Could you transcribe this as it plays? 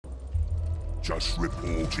Just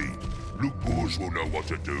reporting. Luke Boars will know what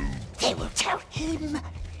to do. They will tell him.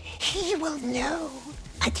 He will know.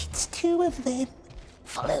 And it's two of them.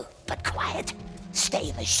 Follow, but quiet. Stay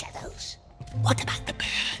in the shadows. What about the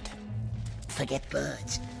bird? Forget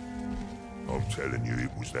birds. I'm telling you,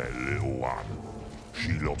 it was that little one.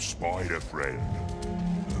 She lost spider friend.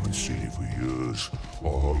 Haven't seen it for years. I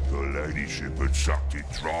hope the ladyship had sucked it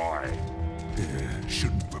dry. Yeah,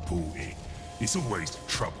 shouldn't report it. It's always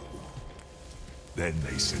trouble. Then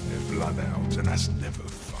they send their blood out, and that's never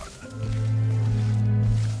fun.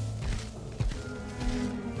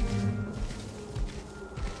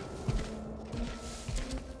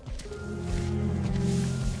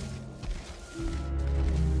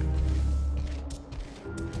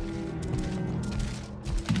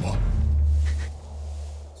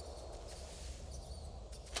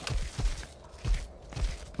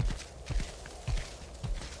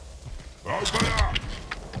 Open up!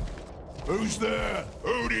 Who's there?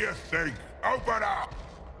 Who do you think? Open up!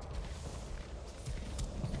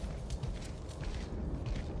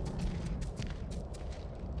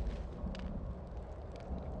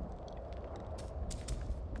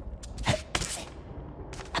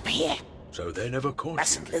 Up here. So they never caught you?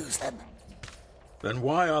 Mustn't lose them. Then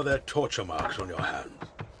why are there torture marks on your hands?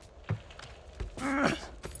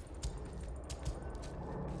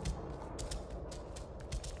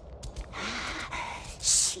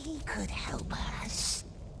 She could help us.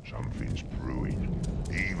 Something's brewing.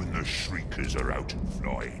 Even the shriekers are out and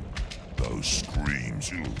flying. Those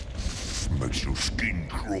screams, makes your skin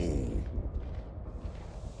crawl.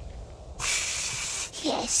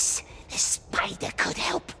 Yes, the spider could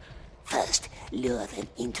help. First, lure them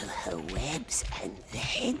into her webs, and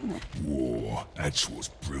then... War, that's what's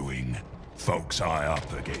brewing. Folks high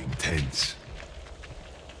up are getting tense.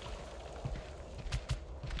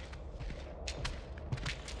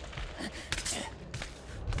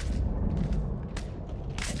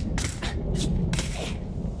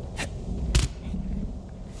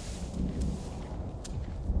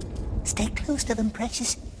 Stay close to them,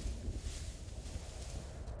 precious.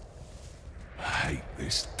 I hate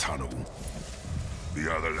this tunnel.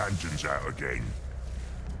 The other lantern's out again.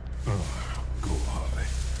 Oh,